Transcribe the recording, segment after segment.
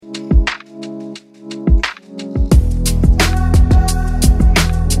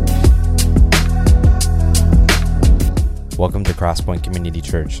Crosspoint Community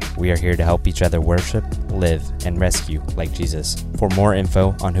Church. We are here to help each other worship, live, and rescue like Jesus. For more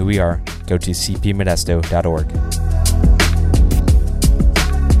info on who we are, go to cpmodesto.org.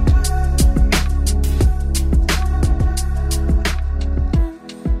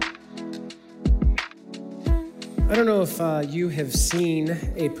 I don't know if you have seen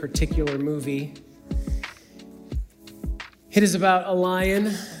a particular movie. It is about a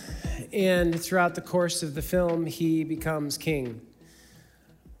lion, and throughout the course of the film, he becomes king.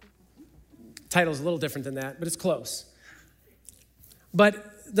 Title's a little different than that, but it's close.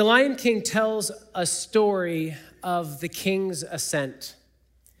 But The Lion King tells a story of the king's ascent.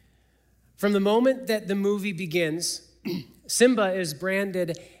 From the moment that the movie begins, Simba is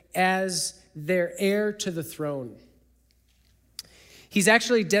branded as their heir to the throne. He's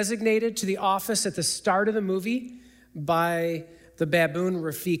actually designated to the office at the start of the movie by the baboon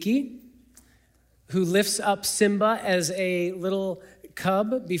Rafiki, who lifts up Simba as a little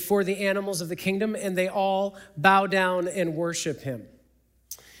cub before the animals of the kingdom, and they all bow down and worship him.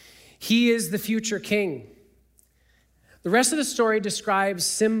 He is the future king. The rest of the story describes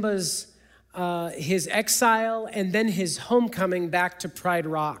Simba's his exile and then his homecoming back to Pride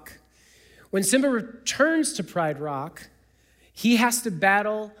Rock. When Simba returns to Pride Rock, he has to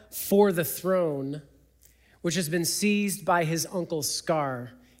battle for the throne, which has been seized by his uncle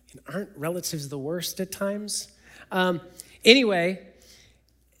Scar. And aren't relatives the worst at times? Anyway,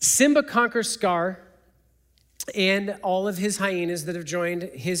 Simba conquers Scar and all of his hyenas that have joined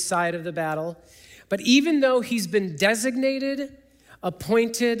his side of the battle. But even though he's been designated,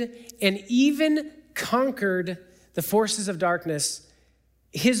 appointed, and even conquered the forces of darkness,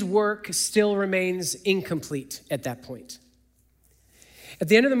 his work still remains incomplete at that point. At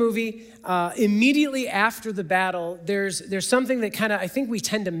the end of the movie, immediately after the battle, there's something that I think we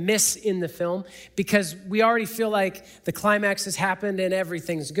tend to miss in the film because we already feel like the climax has happened and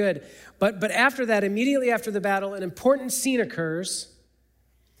everything's good. But after that, immediately after the battle, an important scene occurs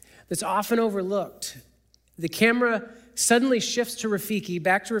that's often overlooked. The camera suddenly shifts to Rafiki,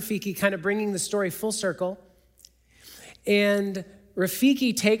 back to Rafiki, kind of bringing the story full circle. And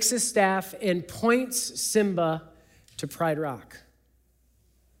Rafiki takes his staff and points Simba to Pride Rock.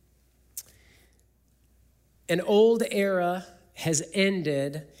 An old era has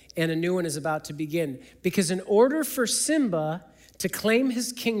ended and a new one is about to begin. Because in order for Simba to claim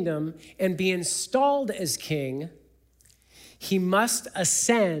his kingdom and be installed as king, he must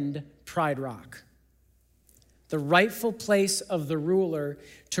ascend Pride Rock, the rightful place of the ruler,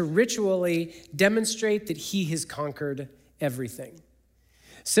 to ritually demonstrate that he has conquered everything.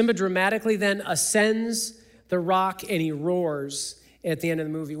 Simba dramatically then ascends the rock and he roars at the end of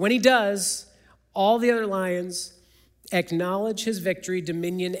the movie. When he does, all the other lions acknowledge his victory,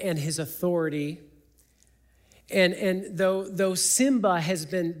 dominion, and his authority. And though Simba has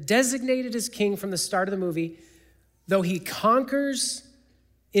been designated as king from the start of the movie, though he conquers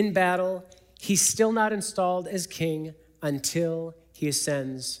in battle, he's still not installed as king until he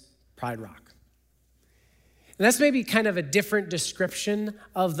ascends Pride Rock. And that's maybe kind of a different description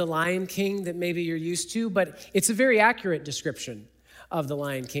of the Lion King that maybe you're used to, but it's a very accurate description of the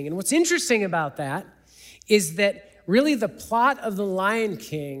Lion King. And what's interesting about that is that really the plot of the Lion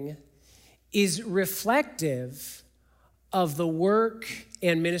King is reflective of the work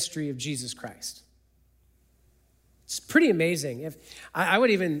and ministry of Jesus Christ. It's pretty amazing. If I would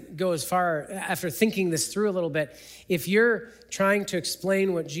even go as far, after thinking this through a little bit, if you're trying to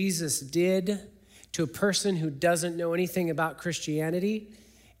explain what Jesus did to a person who doesn't know anything about Christianity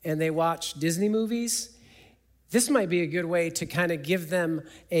and they watch Disney movies, this might be a good way to kind of give them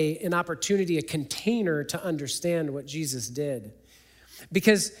an opportunity, a container to understand what Jesus did.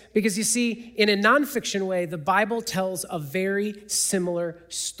 Because you see, in a nonfiction way, the Bible tells a very similar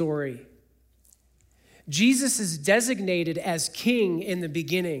story. Jesus is designated as king in the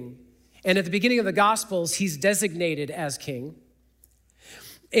beginning. And at the beginning of the Gospels, he's designated as king.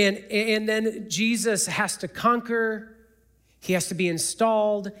 And then Jesus has to conquer, he has to be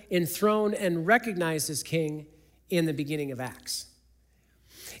installed, enthroned, and recognized as king in the beginning of Acts.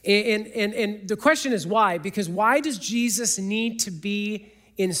 And the question is why? Because why does Jesus need to be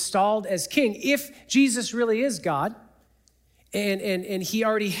installed as king if Jesus really is God and he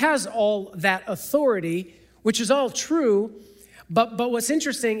already has all that authority, which is all true? But what's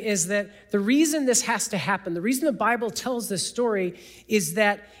interesting is that the reason this has to happen, the reason the Bible tells this story is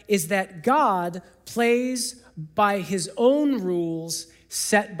that God plays by his own rules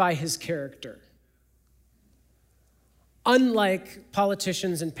set by his character. Unlike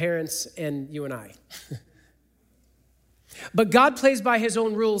politicians and parents and you and I. But God plays by his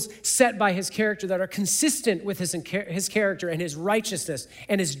own rules set by his character that are consistent with his character and his righteousness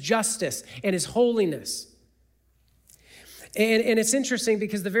and his justice and his holiness. And it's interesting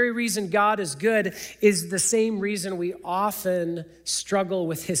because the very reason God is good is the same reason we often struggle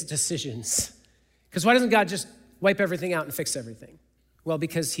with his decisions. Because why doesn't God just wipe everything out and fix everything? Well,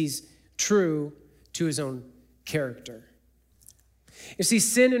 because he's true to his own character. You see,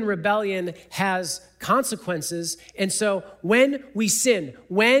 sin and rebellion has consequences. And so when we sin,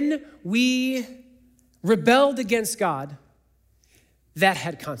 when we rebelled against God, that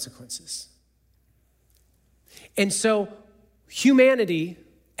had consequences. And so humanity,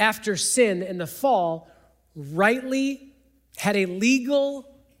 after sin and the fall, rightly had a legal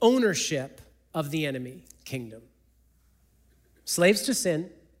ownership of the enemy kingdom. Slaves to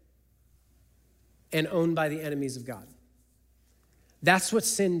sin and owned by the enemies of God. That's what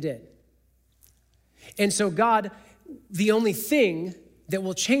sin did. And so God, the only thing that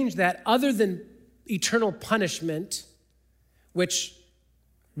will change that other than eternal punishment, which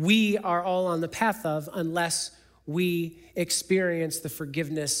we are all on the path of unless we experience the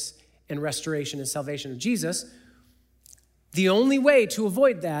forgiveness and restoration and salvation of Jesus, the only way to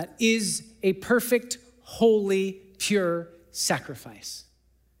avoid that is a perfect, holy, pure sacrifice.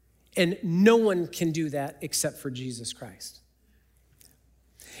 And no one can do that except for Jesus Christ.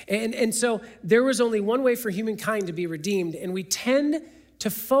 And so there was only one way for humankind to be redeemed, and we tend to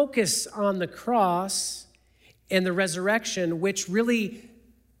focus on the cross and the resurrection, which really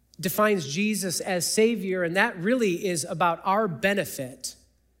defines Jesus as Savior, and that really is about our benefit.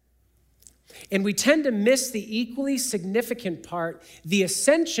 And we tend to miss the equally significant part, the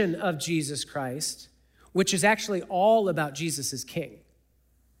ascension of Jesus Christ, which is actually all about Jesus as King.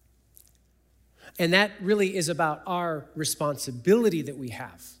 And that really is about our responsibility that we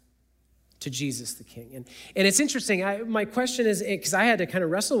have to Jesus the King. And it's interesting, my question is, because I had to kind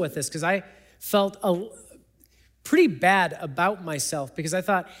of wrestle with this, because I felt pretty bad about myself, because I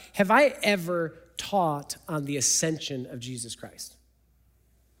thought, have I ever taught on the ascension of Jesus Christ?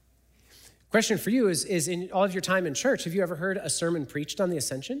 Question for you is in all of your time in church, have you ever heard a sermon preached on the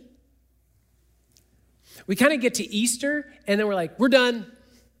ascension? We kind of get to Easter, and then we're like, we're done,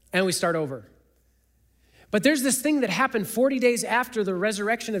 and we start over. But there's this thing that happened 40 days after the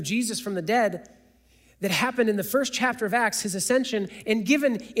resurrection of Jesus from the dead that happened in the first chapter of Acts, his ascension, and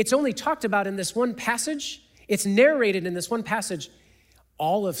given it's only talked about in this one passage, it's narrated in this one passage,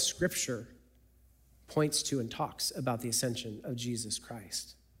 all of Scripture points to and talks about the ascension of Jesus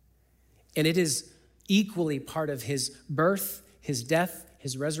Christ. And it is equally part of his birth, his death,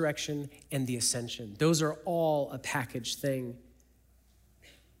 his resurrection, and the ascension. Those are all a packaged thing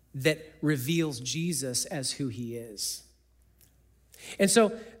that reveals Jesus as who he is. And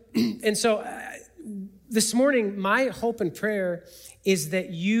so this morning, my hope and prayer is that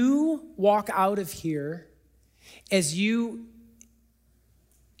you walk out of here as you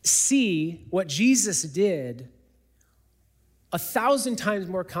see what Jesus did 1,000 times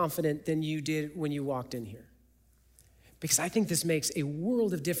more confident than you did when you walked in here. Because I think this makes a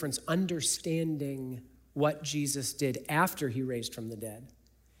world of difference understanding what Jesus did after he raised from the dead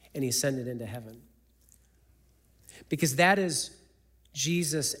and he ascended into heaven. Because that is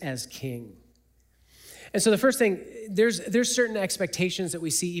Jesus as King. And so the first thing, there's certain expectations that we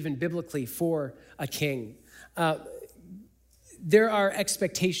see even biblically for a king. There are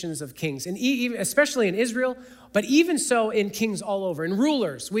expectations of kings, and especially in Israel, but even so in kings all over, and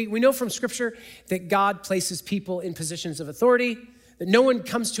rulers. We know from Scripture that God places people in positions of authority, that no one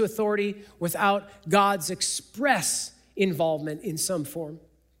comes to authority without God's express involvement in some form,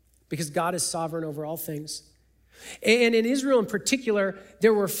 because God is sovereign over all things. And in Israel in particular,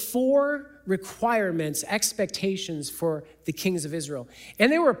 there were 4 requirements, expectations for the kings of Israel.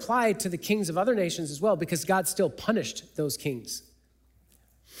 And they were applied to the kings of other nations as well, because God still punished those kings.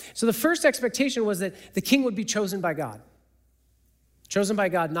 So the first expectation was that the king would be chosen by God. Chosen by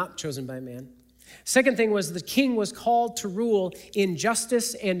God, not chosen by man. Second thing was the king was called to rule in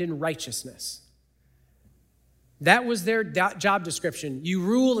justice and in righteousness. That was their job description. You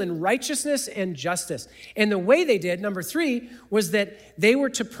rule in righteousness and justice. And the way they did, number 3, was that they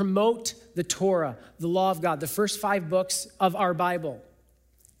were to promote the Torah, the law of God, the first 5 books of our Bible.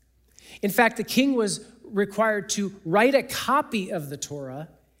 In fact, the king was required to write a copy of the Torah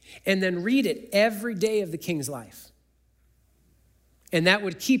and then read it every day of the king's life. And that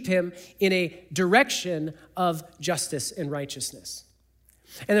would keep him in a direction of justice and righteousness.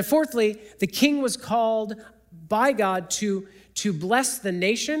 And then fourthly, the king was called by God to bless the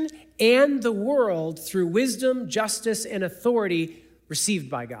nation and the world through wisdom, justice, and authority received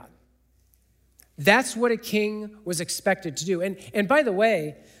by God. That's what a king was expected to do. And by the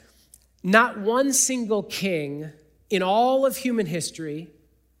way, not one single king in all of human history,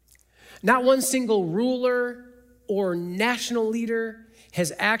 not one single ruler or national leader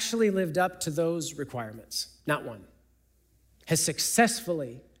has actually lived up to those requirements. Not one has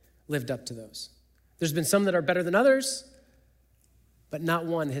successfully lived up to those. There's been some that are better than others, but not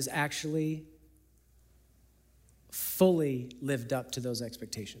one has actually fully lived up to those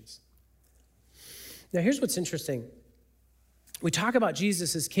expectations. Now, here's what's interesting. We talk about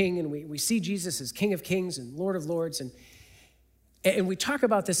Jesus as king, and we see Jesus as King of Kings and Lord of Lords, and we talk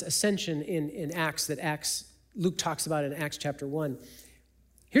about this ascension in Acts that Luke talks about in Acts chapter 1.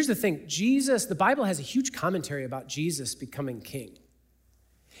 Here's the thing. The Bible has a huge commentary about Jesus becoming king.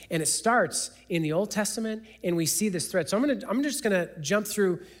 And it starts in the Old Testament, and we see this thread. So I'm just going to jump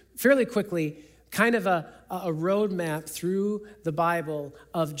through fairly quickly, kind of a roadmap through the Bible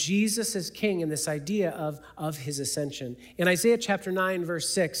of Jesus as king and this idea of his ascension. In Isaiah chapter 9, verse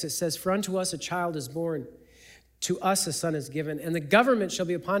 6, it says, "For unto us a child is born, to us a son is given, and the government shall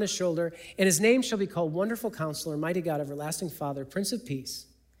be upon his shoulder, and his name shall be called Wonderful Counselor, Mighty God, Everlasting Father, Prince of Peace.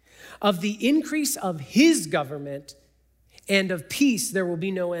 Of the increase of his government and of peace there will be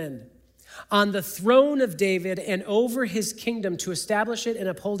no end. On the throne of David and over his kingdom, to establish it and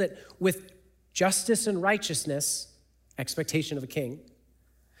uphold it with justice and righteousness," expectation of a king,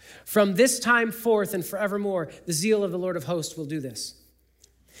 "from this time forth and forevermore, the zeal of the Lord of hosts will do this."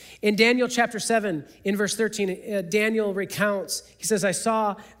 In Daniel chapter 7, in verse 13, Daniel recounts, he says, "I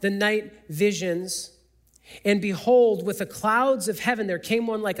saw the night visions, and behold, with the clouds of heaven there came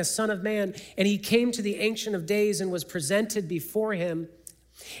one like a son of man, and he came to the Ancient of Days and was presented before him.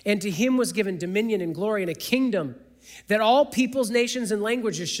 And to him was given dominion and glory and a kingdom, that all peoples, nations, and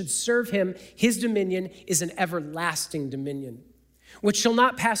languages should serve him. His dominion is an everlasting dominion, which shall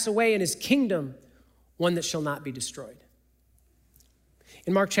not pass away, and his kingdom one that shall not be destroyed."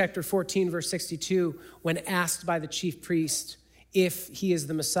 In Mark chapter 14, verse 62, when asked by the chief priest if he is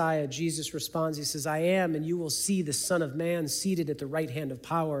the Messiah, Jesus responds, he says, "I am, and you will see the Son of Man seated at the right hand of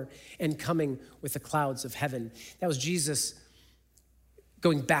power and coming with the clouds of heaven." That was Jesus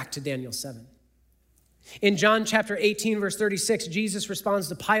going back to Daniel 7. In John chapter 18, verse 36, Jesus responds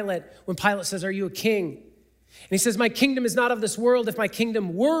to Pilate when Pilate says, "Are you a king?" And he says, "My kingdom is not of this world. If my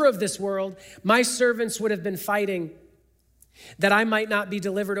kingdom were of this world, my servants would have been fighting that I might not be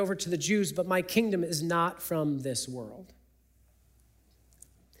delivered over to the Jews, but my kingdom is not from this world."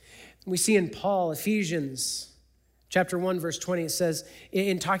 We see in Paul, Ephesians chapter 1, verse 20, it says,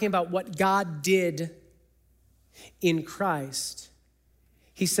 in talking about what God did in Christ,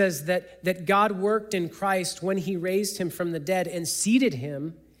 he says that God worked in Christ when he raised him from the dead and seated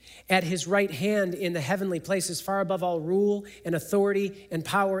him at his right hand in the heavenly places, far above all rule and authority and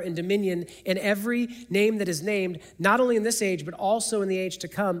power and dominion, and every name that is named, not only in this age, but also in the age to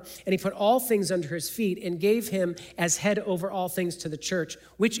come. And he put all things under his feet and gave him as head over all things to the church,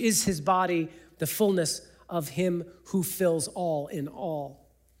 which is his body, the fullness of him who fills all in all.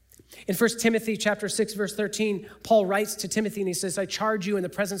 In 1 Timothy chapter 6, verse 13, Paul writes to Timothy and he says, "I charge you in the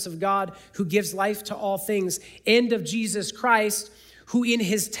presence of God who gives life to all things, and of Jesus Christ, who in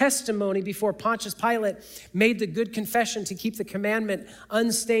his testimony before Pontius Pilate made the good confession to keep the commandment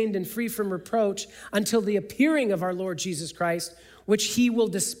unstained and free from reproach until the appearing of our Lord Jesus Christ, which he will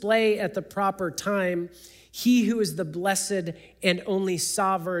display at the proper time. He who is the blessed and only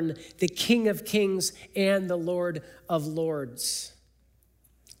sovereign, the King of kings and the Lord of lords."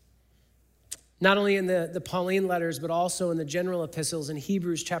 Not only in the Pauline letters, but also in the general epistles. In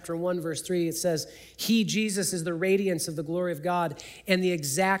Hebrews chapter 1, verse 3, it says, "He, Jesus, is the radiance of the glory of God and the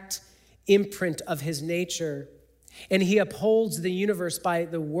exact imprint of his nature. And he upholds the universe by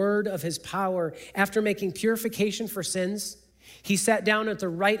the word of his power. After making purification for sins, he sat down at the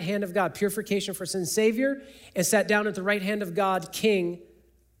right hand of God," purification for sins, Savior, "and sat down at the right hand of God, King,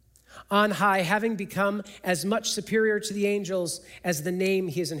 on high, having become as much superior to the angels as the name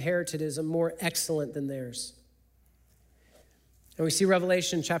he has inherited is more excellent than theirs." And we see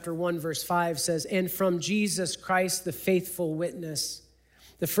Revelation chapter 1, verse 5 says, "And from Jesus Christ, the faithful witness,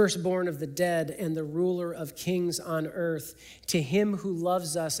 the firstborn of the dead and the ruler of kings on earth, to him who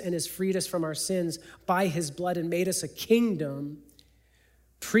loves us and has freed us from our sins by his blood and made us a kingdom,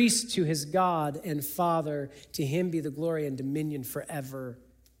 priest to his God and Father, to him be the glory and dominion forever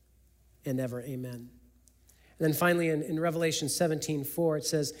and ever, amen." And then finally in Revelation 17:4, it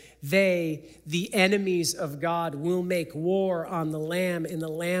says, "They, the enemies of God, will make war on the Lamb, and the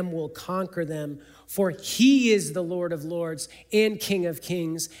Lamb will conquer them. For he is the Lord of lords and King of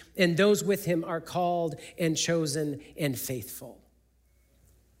kings, and those with him are called and chosen and faithful."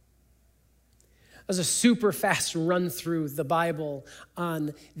 That was a super fast run through the Bible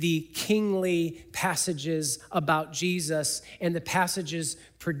on the kingly passages about Jesus and the passages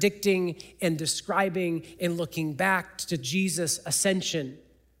predicting and describing and looking back to Jesus' ascension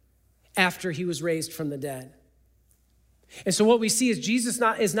after he was raised from the dead. And so what we see is Jesus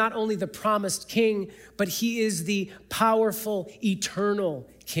is not only the promised king, but he is the powerful, eternal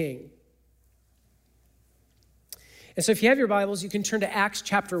king. And so if you have your Bibles, you can turn to Acts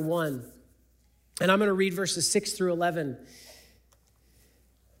chapter 1. And I'm going to read verses 6 through 11.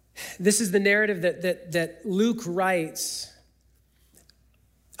 This is the narrative that Luke writes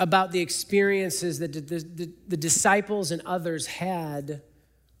about the experiences that the disciples and others had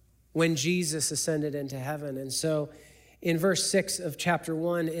when Jesus ascended into heaven. And so in verse 6 of chapter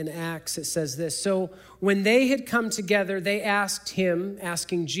 1 in Acts, it says this: "So when they had come together, they asked him,"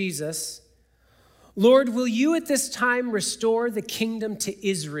 asking Jesus, "Lord, will you at this time restore the kingdom to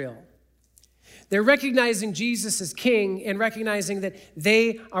Israel?" They're recognizing Jesus as king and recognizing that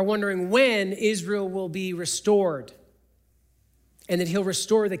they are wondering when Israel will be restored and that he'll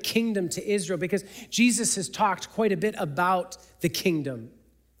restore the kingdom to Israel, because Jesus has talked quite a bit about the kingdom.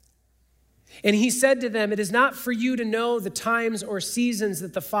 And he said to them, "It is not for you to know the times or seasons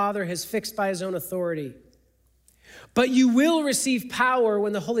that the Father has fixed by his own authority. But you will receive power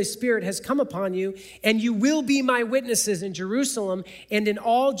when the Holy Spirit has come upon you, and you will be my witnesses in Jerusalem and in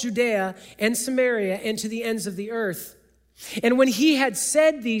all Judea and Samaria and to the ends of the earth." And when he had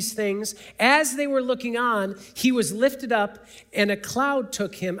said these things, as they were looking on, he was lifted up, and a cloud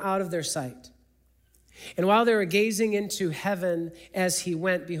took him out of their sight. And while they were gazing into heaven as he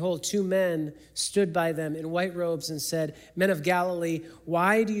went, behold, two men stood by them in white robes and said, "Men of Galilee,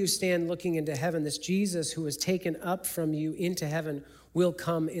 why do you stand looking into heaven? This Jesus who was taken up from you into heaven will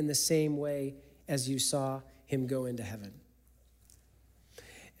come in the same way as you saw him go into heaven."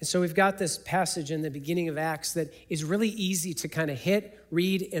 And so we've got this passage in the beginning of Acts that is really easy to kind of hit,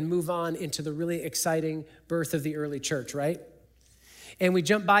 read, and move on into the really exciting birth of the early church, right? And we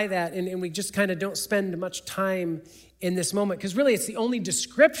jump by that, and we just kind of don't spend much time in this moment, because really it's the only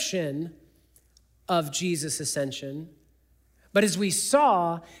description of Jesus' ascension. But as we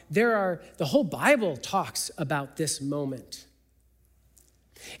saw, the whole Bible talks about this moment.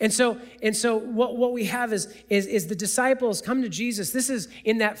 And so what we have is the disciples come to Jesus. This is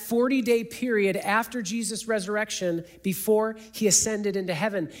in that 40-day period after Jesus' resurrection, before he ascended into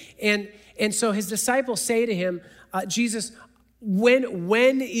heaven. And so his disciples say to him, "Jesus,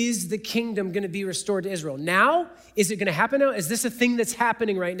 when is the kingdom going to be restored to Israel? Now? Is it going to happen now? Is this a thing that's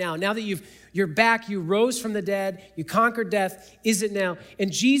happening right now? Now that you're back, you rose from the dead, you conquered death, is it now?"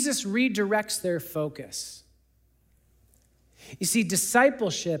 And Jesus redirects their focus. You see,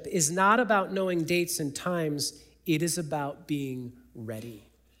 discipleship is not about knowing dates and times, it is about being ready.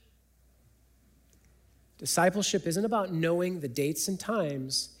 Discipleship isn't about knowing the dates and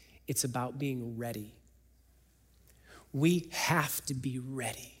times, it's about being ready. We have to be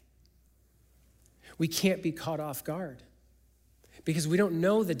ready. We can't be caught off guard because we don't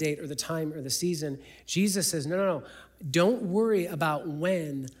know the date or the time or the season. Jesus says, no, don't worry about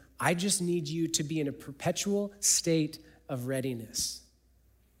when. I just need you to be in a perpetual state of readiness.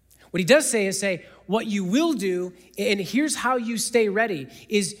 What he does say is what you will do, and here's how you stay ready,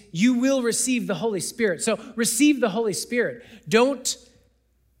 is you will receive the Holy Spirit. So receive the Holy Spirit. Don't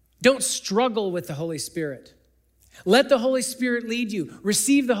struggle with the Holy Spirit. Let the Holy Spirit lead you.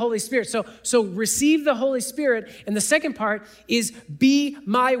 Receive the Holy Spirit. So receive the Holy Spirit. And the second part is be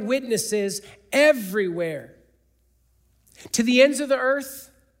my witnesses everywhere. To the ends of the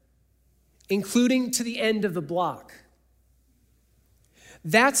earth, including to the end of the block.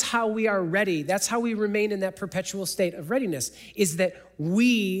 That's how we are ready. That's how we remain in that perpetual state of readiness, is that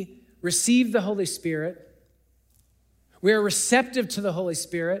we receive the Holy Spirit. We are receptive to the Holy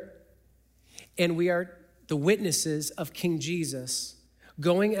Spirit. And we are the witnesses of King Jesus,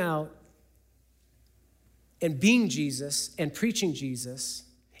 going out and being Jesus and preaching Jesus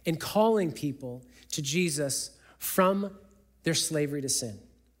and calling people to Jesus from their slavery to sin.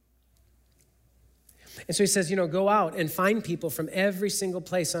 And so he says, go out and find people from every single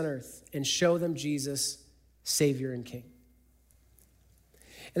place on earth and show them Jesus, Savior and King.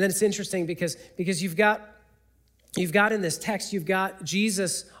 And then it's interesting because you've got in this text, you've got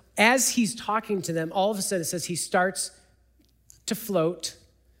Jesus. As he's talking to them, all of a sudden it says he starts to float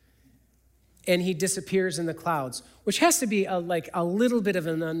and he disappears in the clouds, which has to be a little bbit of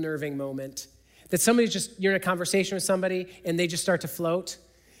an unnerving moment. That you're in a conversation with somebody and they just start to float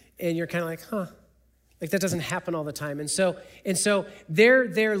and you're kind of like, huh, like that doesn't happen all the time. And so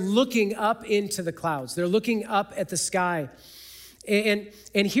they're looking up into the clouds. They're looking up at the sky. And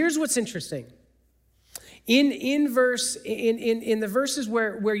here's what's interesting. In the verses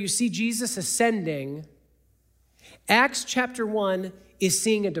where you see Jesus ascending, Acts chapter 1 is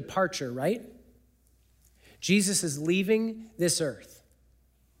seeing a departure, right? Jesus is leaving this earth.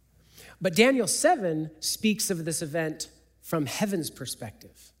 But Daniel 7 speaks of this event from heaven's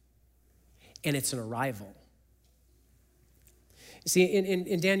perspective, and it's an arrival. You see,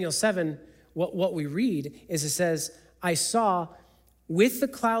 in Daniel 7, what we read is it says, I saw with the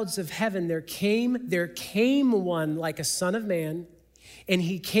clouds of heaven, there came one like a son of man, and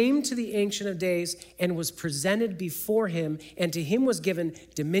he came to the Ancient of Days and was presented before him, and to him was given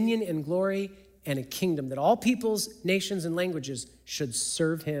dominion and glory and a kingdom, that all peoples, nations, and languages should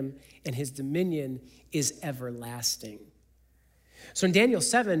serve him, and his dominion is everlasting. So in Daniel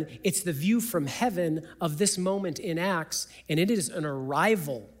 7, it's the view from heaven of this moment in Acts, and it is an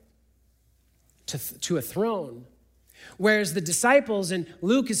arrival to a throne. Whereas the disciples, and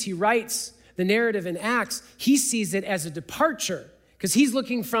Luke, as he writes the narrative in Acts, he sees it as a departure because he's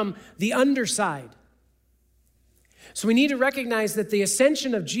looking from the underside. So we need to recognize that the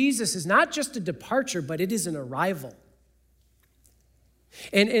ascension of Jesus is not just a departure, but it is an arrival.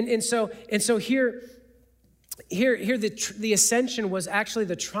 And so here the ascension was actually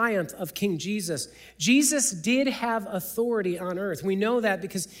the triumph of King Jesus. Jesus did have authority on earth. We know that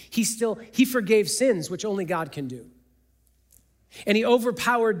because he forgave sins, which only God can do. And he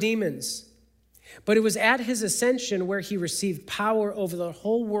overpowered demons. But it was at his ascension where he received power over the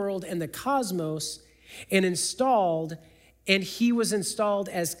whole world and the cosmos and he was installed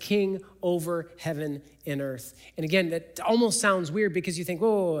as king over heaven and earth. And again, that almost sounds weird because you think,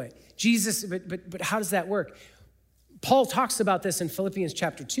 whoa, Jesus, but how does that work? Paul talks about this in Philippians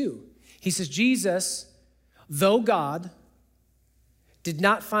chapter 2. He says, Jesus, though God, did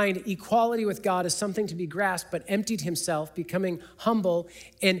not find equality with God as something to be grasped, but emptied himself, becoming humble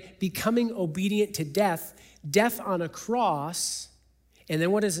and becoming obedient to death on a cross. And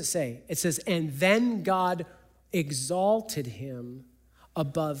then what does it say? It says, and then God exalted him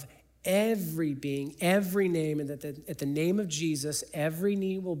above every being, every name, and that at the name of Jesus, every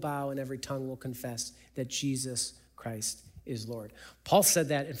knee will bow and every tongue will confess that Jesus Christ is Lord. Paul said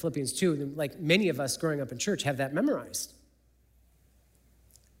that in Philippians 2, and like many of us growing up in church have that memorized.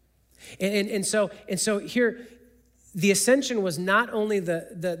 And so here, the ascension was not only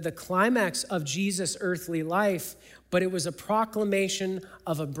the climax of Jesus' earthly life, but it was a proclamation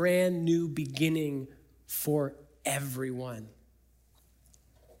of a brand new beginning for everyone.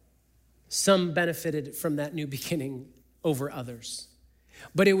 Some benefited from that new beginning over others.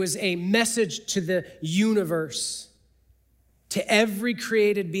 But it was a message to the universe, to every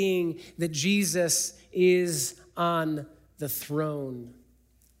created being, that Jesus is on the throne.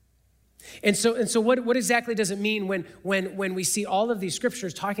 And so what exactly does it mean when we see all of these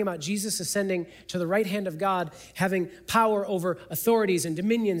scriptures talking about Jesus ascending to the right hand of God, having power over authorities and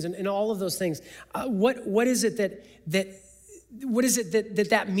dominions and all of those things? What is it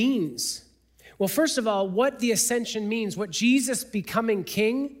that means? Well, first of all, what the ascension means, what Jesus becoming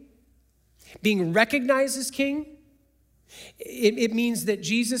king, being recognized as king, it means that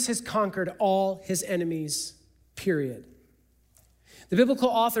Jesus has conquered all his enemies, period. The biblical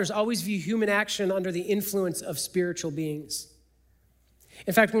authors always view human action under the influence of spiritual beings.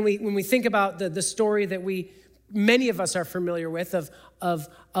 In fact, when we think about the story that many of us are familiar with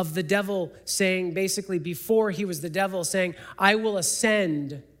of the devil saying, basically before he was the devil saying, I will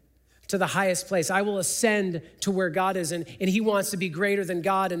ascend to the highest place. I will ascend to where God is. And he wants to be greater than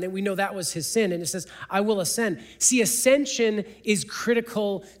God. And then we know that was his sin. And it says, I will ascend. See, ascension is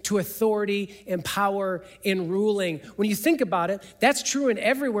critical to authority and power and ruling. When you think about it, that's true in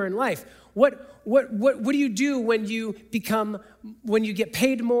everywhere in life. What do you do when you get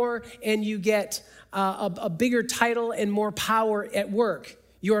paid more and you get a bigger title and more power at work?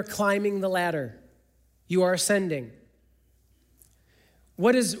 You are climbing the ladder. You are ascending.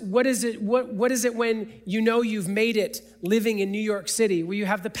 What is it when you know you've made it living in New York City, where you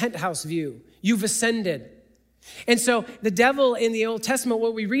have the penthouse view? You've ascended. And so the devil in the Old Testament,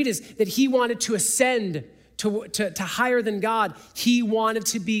 what we read is that he wanted to ascend to higher than God. He wanted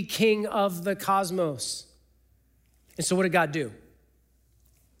to be king of the cosmos. And so what did God do?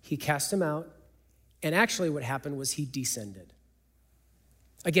 He cast him out. And actually what happened was he descended.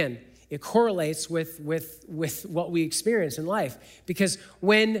 Again, it correlates with what we experience in life. Because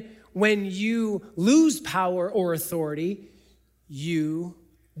when you lose power or authority, you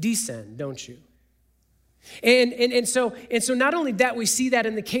descend, don't you? And so not only that, we see that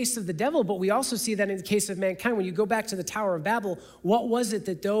in the case of the devil, but we also see that in the case of mankind. When you go back to the Tower of Babel, what was it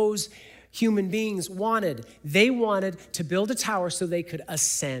that those human beings wanted? They wanted to build a tower so they could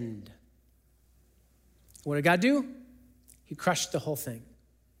ascend. What did God do? He crushed the whole thing,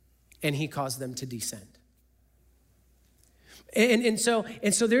 and he caused them to descend. And so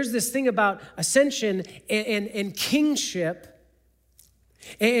there's this thing about ascension and kingship.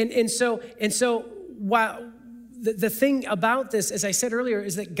 And so while the thing about this, as I said earlier,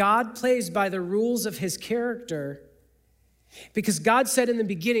 is that God plays by the rules of his character, because God said in the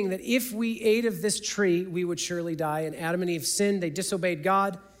beginning that if we ate of this tree, we would surely die. And Adam and Eve sinned. They disobeyed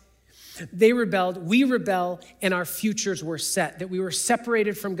God. They rebelled. We rebel, and our futures were set, that we were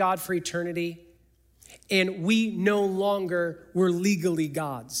separated from God for eternity, and we no longer were legally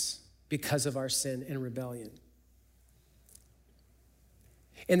God's because of our sin and rebellion.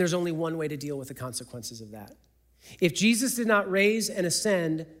 And there's only one way to deal with the consequences of that. If Jesus did not raise and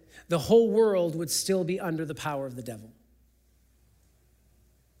ascend, the whole world would still be under the power of the devil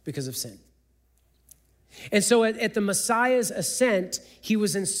because of sin. And so at the Messiah's ascent, he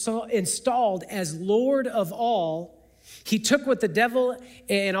was installed as Lord of all. He took what the devil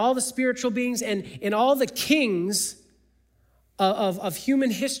and all the spiritual beings and all the kings of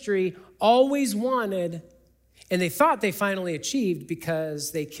human history always wanted, and they thought they finally achieved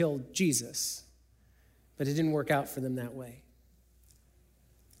because they killed Jesus. But it didn't work out for them that way.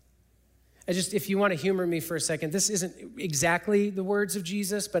 If you want to humor me for a second, this isn't exactly the words of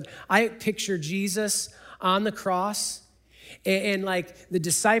Jesus, but I picture Jesus on the cross and like the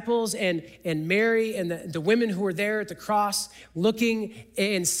disciples and Mary and the women who were there at the cross looking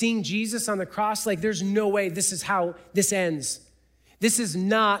and seeing Jesus on the cross. Like, there's no way this is how this ends. This is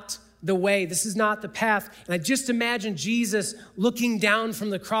not the way. This is not the path. And I just imagine Jesus looking down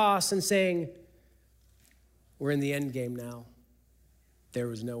from the cross and saying, we're in the end game now. There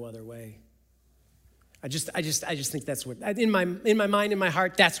was no other way. I just think that's what, in my mind, in my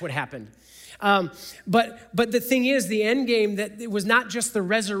heart, that's what happened. But the thing is, the end game, that it was not just the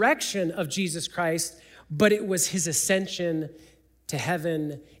resurrection of Jesus Christ, but it was his ascension to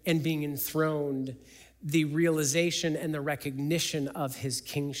heaven and being enthroned, the realization and the recognition of his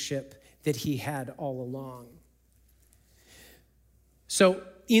kingship that he had all along. So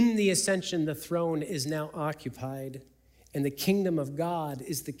in the ascension, the throne is now occupied, and the kingdom of God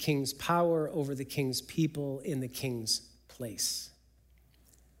is the king's power over the king's people in the king's place.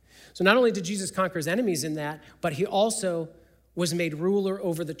 So not only did Jesus conquer his enemies in that, but he also was made ruler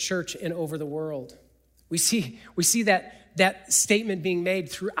over the church and over the world. We see that statement being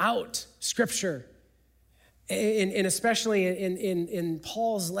made throughout Scripture, and especially in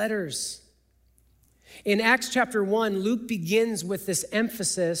Paul's letters. In Acts chapter 1, Luke begins with this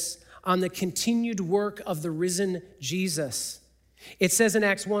emphasis on the continued work of the risen Jesus. It says in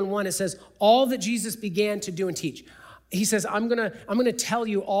Acts 1:1, it says, all that Jesus began to do and teach. He says, I'm gonna tell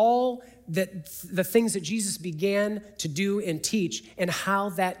you all that the things that Jesus began to do and teach and how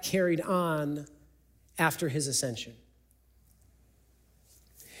that carried on after his ascension.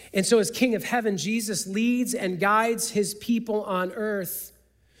 And so as King of Heaven, Jesus leads and guides his people on earth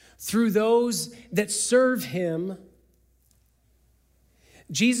through those that serve him.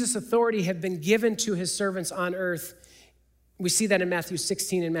 Jesus' authority had been given to his servants on earth. We see that in Matthew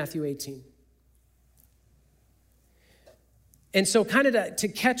 16 and Matthew 18. And so kind of to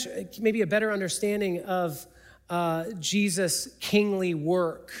catch maybe a better understanding of Jesus' kingly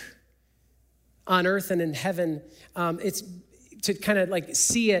work on earth and in heaven, it's to kind of like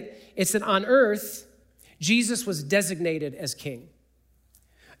see it. It's that on earth, Jesus was designated as king.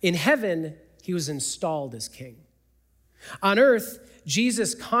 In heaven, he was installed as king. On earth,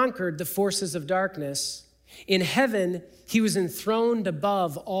 Jesus conquered the forces of darkness. In heaven, he was enthroned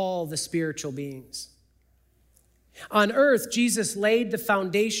above all the spiritual beings. On earth, Jesus laid the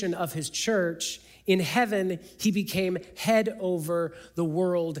foundation of his church. In heaven, he became head over the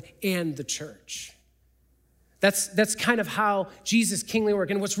world and the church. That's kind of how Jesus' kingly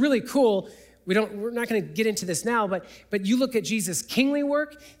work. And what's really cool, we're not going to get into this now, but you look at Jesus' kingly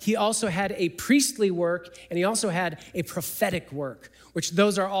work, he also had a priestly work, and he also had a prophetic work, which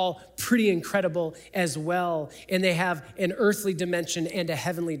those are all pretty incredible as well. And they have an earthly dimension and a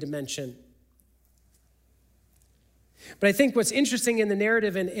heavenly dimension. But I think what's interesting in the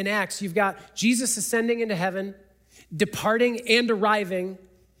narrative in Acts, you've got Jesus ascending into heaven, departing and arriving,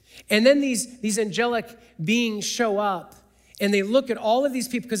 and then these angelic beings show up, and they look at all of these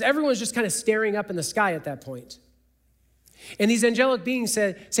people, because everyone's just kind of staring up in the sky at that point. And these angelic beings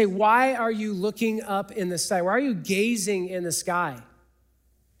say, why are you looking up in the sky? Why are you gazing in the sky?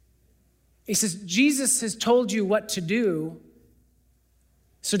 He says, Jesus has told you what to do,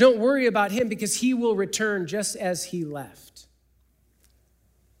 so don't worry about him, because he will return just as he left.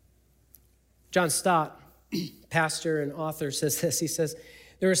 John Stott, pastor and author, says this. He says,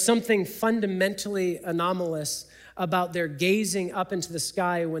 There was something fundamentally anomalous about their gazing up into the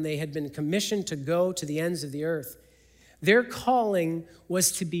sky when they had been commissioned to go to the ends of the earth. Their calling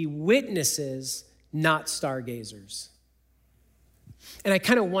was to be witnesses, not stargazers. And I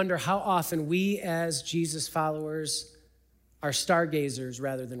kind of wonder how often we as Jesus followers are stargazers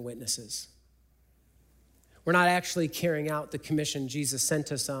rather than witnesses. We're not actually carrying out the commission Jesus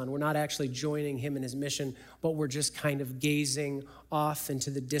sent us on. We're not actually joining him in his mission, but we're just kind of gazing off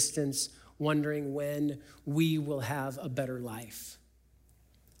into the distance, wondering when we will have a better life.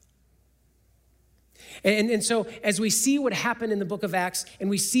 And so as we see what happened in the book of Acts, and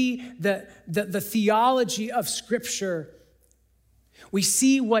we see the theology of Scripture, we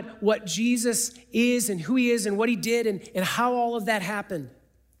see what Jesus is and who he is and what he did and how all of that happened.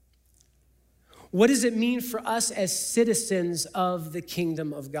 What does it mean for us as citizens of the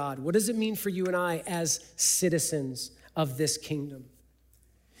kingdom of God? What does it mean for you and I as citizens of this kingdom?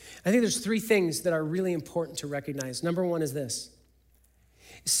 I think there's three things that are really important to recognize. Number one is this.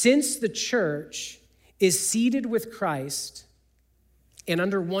 Since the church is seated with Christ and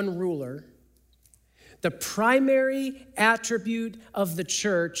under one ruler, the primary attribute of the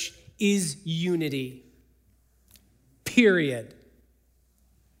church is unity. Period.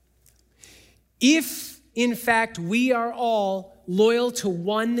 If, in fact, we are all loyal to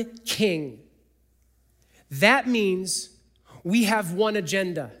one king, that means we have one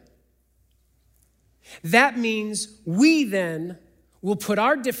agenda. That means we then will put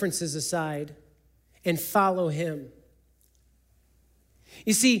our differences aside and follow him.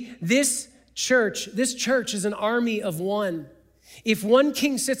 You see, this church is an army of one. If one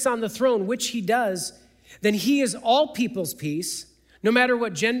king sits on the throne, which he does, then he is all people's peace. No matter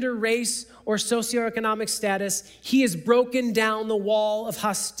what gender, race, or socioeconomic status, he has broken down the wall of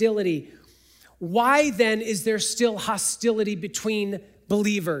hostility. Why then is there still hostility between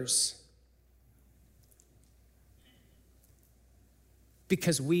believers?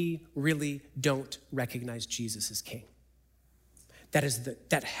 Because we really don't recognize Jesus as king. That is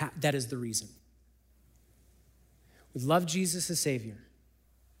the reason. We love Jesus as Savior.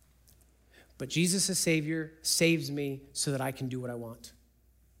 But Jesus as Savior saves me so that I can do what I want.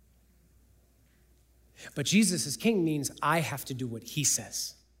 But Jesus as King means I have to do what he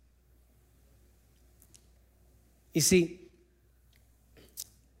says. You see,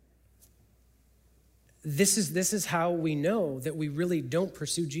 this is how we know that we really don't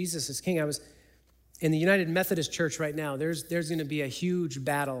pursue Jesus as King. I was in the United Methodist Church right now. There's going to be a huge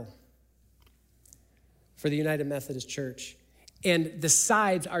battle for the United Methodist Church. And the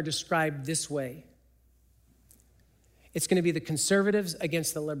sides are described this way. It's going to be the conservatives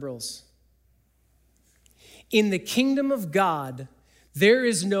against the liberals. In the kingdom of God, there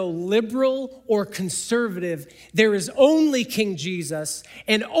is no liberal or conservative. There is only King Jesus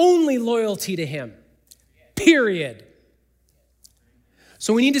and only loyalty to him. Period.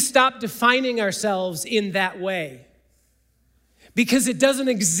 So we need to stop defining ourselves in that way because it doesn't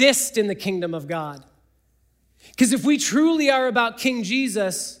exist in the kingdom of God. Because if we truly are about King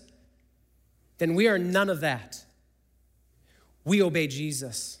Jesus, then we are none of that. We obey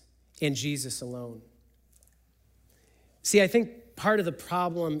Jesus and Jesus alone. See, I think part of the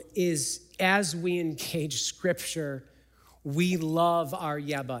problem is as we engage Scripture, we love our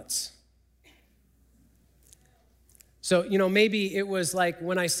yeah buts. So, maybe it was like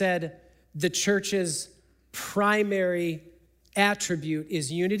when I said the church's primary attribute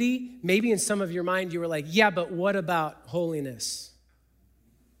is unity. Maybe in some of your mind you were like, yeah, but what about holiness?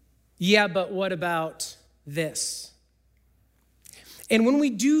 Yeah, but what about this? And when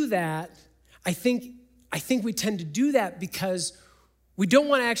we do that, I think we tend to do that because we don't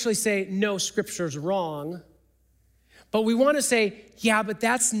want to actually say, no, Scripture's wrong. But we want to say, yeah, but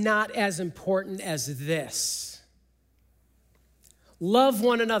that's not as important as this. Love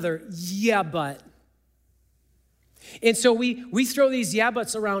one another. Yeah, but. And so we throw these yeah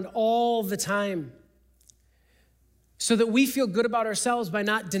buts around all the time so that we feel good about ourselves by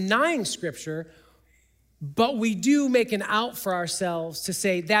not denying Scripture, but we do make an out for ourselves to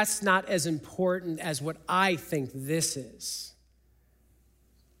say that's not as important as what I think this is.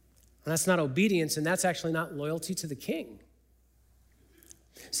 And that's not obedience, and that's actually not loyalty to the King.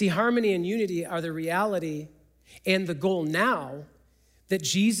 See, harmony and unity are the reality and the goal now that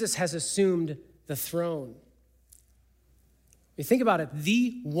Jesus has assumed the throne. You think about it,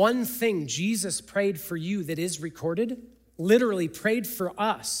 the one thing Jesus prayed for you that is recorded, literally prayed for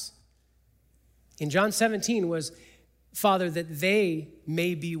us in John 17 was, Father, that they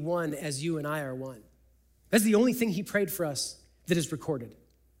may be one as you and I are one. That's the only thing he prayed for us that is recorded.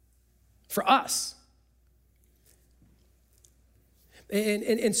 For us.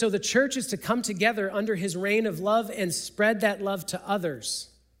 And so the church is to come together under his reign of love and spread that love to others.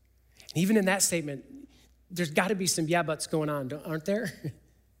 And even in that statement, there's got to be some yeah buts going on, aren't there?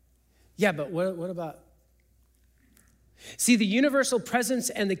 Yeah, but what about? See, the universal presence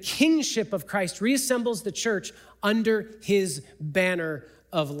and the kingship of Christ reassembles the church under his banner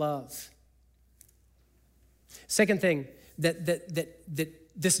of love. Second thing that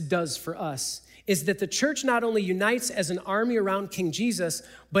this does for us is that the church not only unites as an army around King Jesus,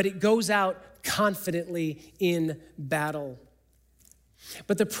 but it goes out confidently in battle.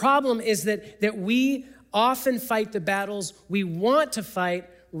 But the problem is that we often fight the battles we want to fight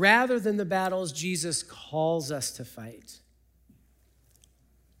rather than the battles Jesus calls us to fight,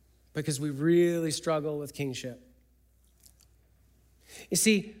 because we really struggle with kingship. You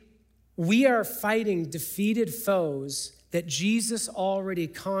see, we are fighting defeated foes that Jesus already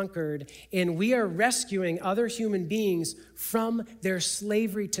conquered, and we are rescuing other human beings from their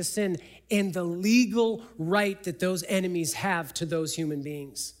slavery to sin and the legal right that those enemies have to those human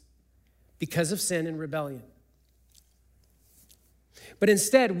beings because of sin and rebellion. But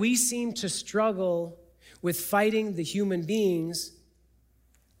instead, we seem to struggle with fighting the human beings,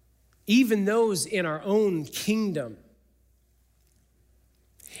 even those in our own kingdom,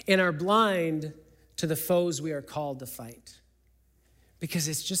 and are blind to the foes we are called to fight. Because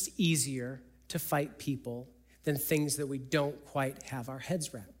it's just easier to fight people than things that we don't quite have our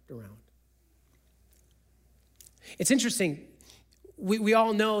heads wrapped around. It's interesting. We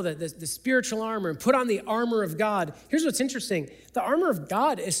all know that the spiritual armor, and put on the armor of God. Here's what's interesting. The armor of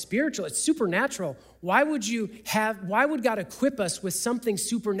God is spiritual. It's supernatural. Why would God equip us with something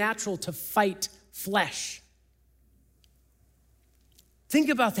supernatural to fight flesh? Think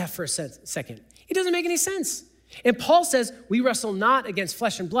about that for a second. It doesn't make any sense. And Paul says, we wrestle not against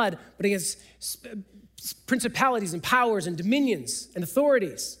flesh and blood, but against principalities and powers and dominions and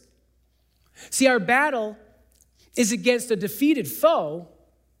authorities. See, our battle is against a defeated foe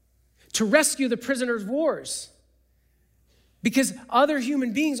to rescue the prisoners of wars. Because other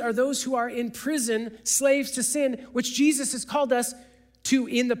human beings are those who are in prison, slaves to sin, which Jesus has called us to,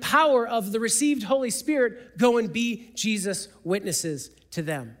 in the power of the received Holy Spirit, go and be Jesus' witnesses to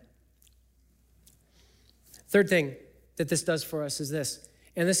them. Third thing that this does for us is this,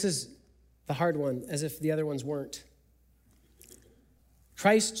 and this is the hard one, as if the other ones weren't.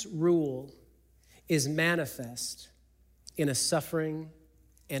 Christ's rule is manifest in a suffering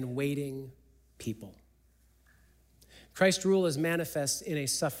and waiting people. Christ's rule is manifest in a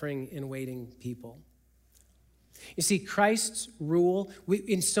suffering and waiting people. You see, Christ's rule,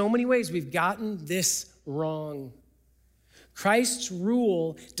 in so many ways, we've gotten this wrong. Christ's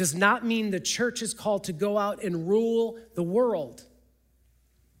rule does not mean the church is called to go out and rule the world.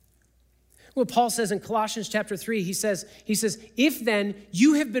 What Paul says in Colossians chapter 3, he says, if then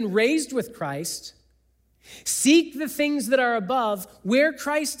you have been raised with Christ, seek the things that are above, where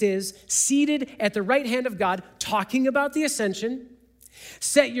Christ is, seated at the right hand of God, talking about the ascension.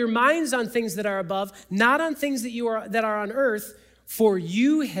 Set your minds on things that are above, not on things that are on earth, for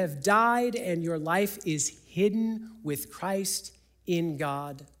you have died and your life is hidden with Christ in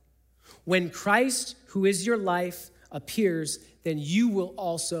God. When Christ, who is your life, appears, then you will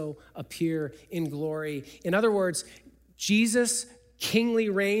also appear in glory. In other words, Jesus' kingly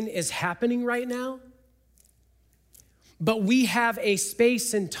reign is happening right now, but we have a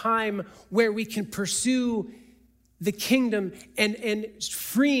space and time where we can pursue the kingdom and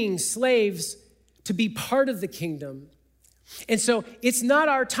freeing slaves to be part of the kingdom. And so it's not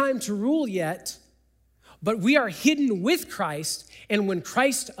our time to rule yet, but we are hidden with Christ, and when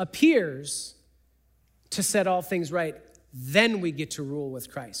Christ appears to set all things right, then we get to rule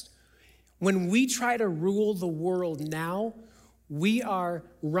with Christ. When we try to rule the world now, we are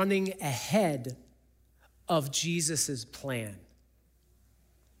running ahead of Jesus' plan,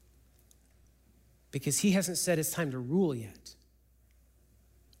 because he hasn't said it's time to rule yet.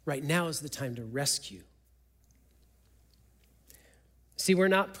 Right now is the time to rescue. See, we're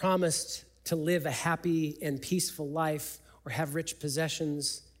not promised to live a happy and peaceful life or have rich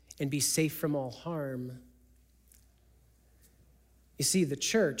possessions and be safe from all harm. You see, the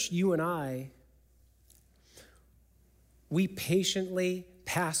church, you and I, we patiently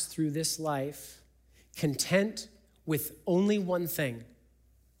pass through this life content with only one thing.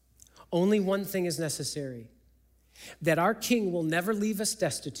 Only one thing is necessary: that our King will never leave us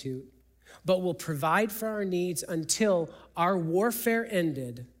destitute, but will provide for our needs until our warfare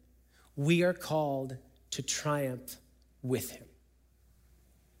ended. We are called to triumph with him.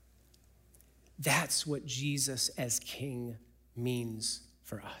 That's what Jesus as King means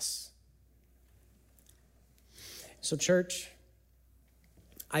for us. So, church,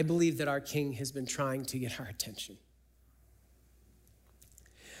 I believe that our King has been trying to get our attention.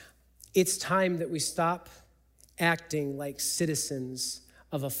 It's time that we stop acting like citizens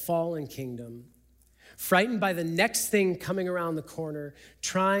of a fallen kingdom, frightened by the next thing coming around the corner,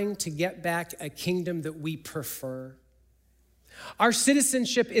 trying to get back a kingdom that we prefer. Our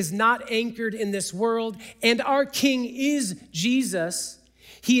citizenship is not anchored in this world, and our King is Jesus.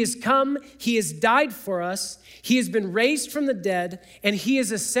 He has come, he has died for us, he has been raised from the dead, and he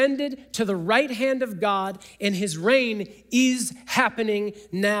has ascended to the right hand of God, and his reign is happening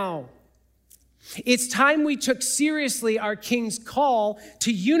now. It's time we took seriously our King's call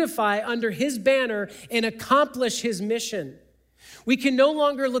to unify under his banner and accomplish his mission. We can no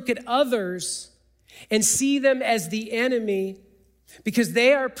longer look at others and see them as the enemy, because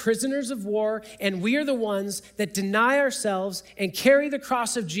they are prisoners of war, and we are the ones that deny ourselves and carry the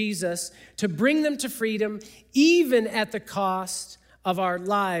cross of Jesus to bring them to freedom, even at the cost of our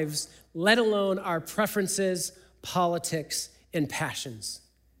lives, let alone our preferences, politics, and passions.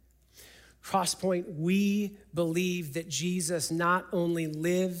 Crosspoint, we believe that Jesus not only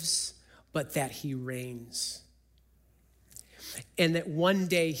lives, but that he reigns. And that one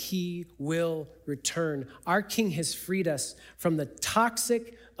day he will return. Our King has freed us from the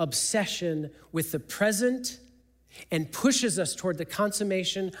toxic obsession with the present and pushes us toward the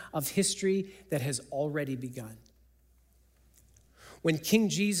consummation of history that has already begun. When King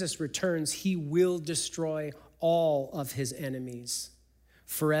Jesus returns, he will destroy all of his enemies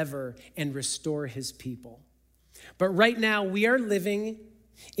forever and restore his people. But right now, we are living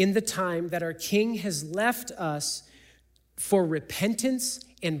in the time that our King has left us for repentance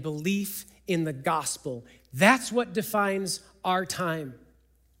and belief in the gospel. That's what defines our time.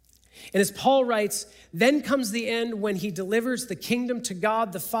 And as Paul writes, then comes the end when he delivers the kingdom to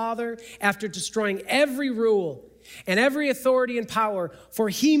God the Father after destroying every rule and every authority and power, for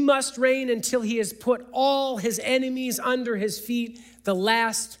he must reign until he has put all his enemies under his feet. The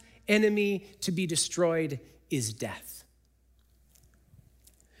last enemy to be destroyed is death.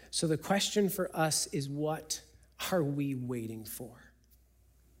 So the question for us is, what are we waiting for?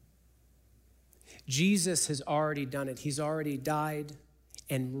 Jesus has already done it. He's already died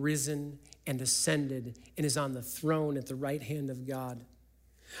and risen and ascended and is on the throne at the right hand of God.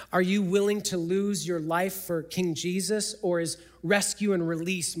 Are you willing to lose your life for King Jesus, or is rescue and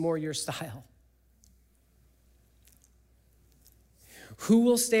release more your style? Who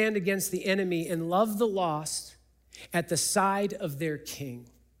will stand against the enemy and love the lost at the side of their King?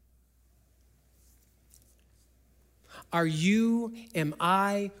 Am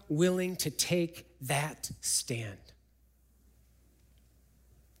I willing to take that stand?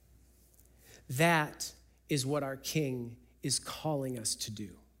 That is what our King is calling us to do.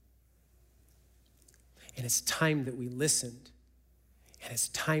 And it's time that we listened, and it's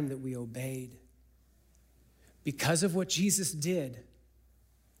time that we obeyed. Because of what Jesus did,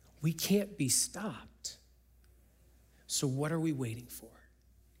 we can't be stopped. So what are we waiting for?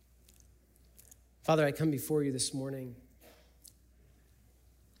 Father, I come before you this morning.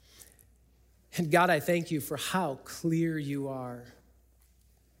 And God, I thank you for how clear you are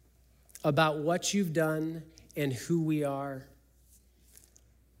about what you've done and who we are.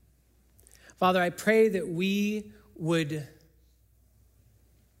 Father, I pray that we would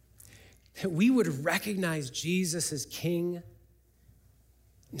recognize Jesus as King,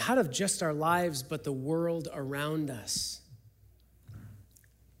 not of just our lives, but the world around us.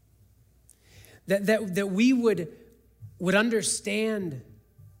 That we would understand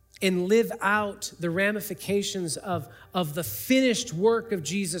and live out the ramifications of the finished work of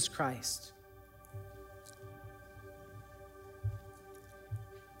Jesus Christ.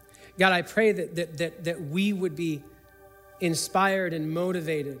 God, I pray that we would be inspired and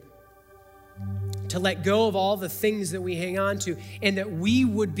motivated to let go of all the things that we hang on to, and that we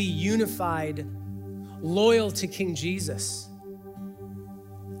would be unified, loyal to King Jesus.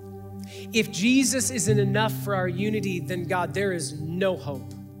 If Jesus isn't enough for our unity, then God, there is no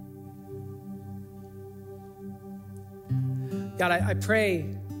hope. God, I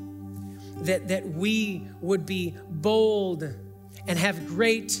pray that we would be bold and have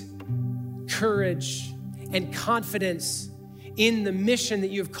great courage and confidence in the mission that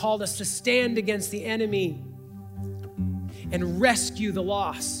you have called us to stand against the enemy and rescue the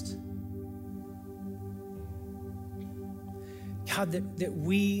lost. God, that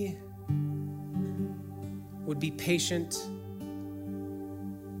we would be patient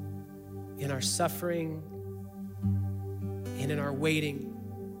in our suffering and in our waiting,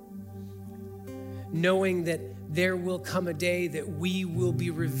 knowing that there will come a day that we will be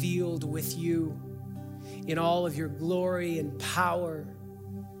revealed with you in all of your glory and power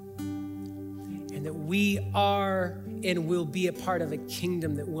that we are and will be a part of a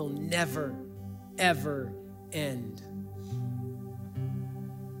kingdom that will never, ever end.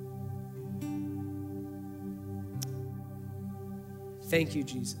 Thank you,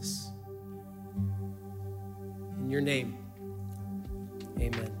 Jesus. In your name,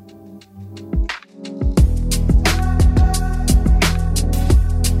 amen.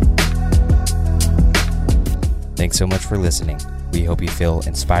 Thanks so much for listening. We hope you feel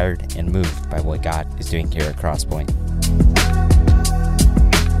inspired and moved by what God is doing here at Crosspoint.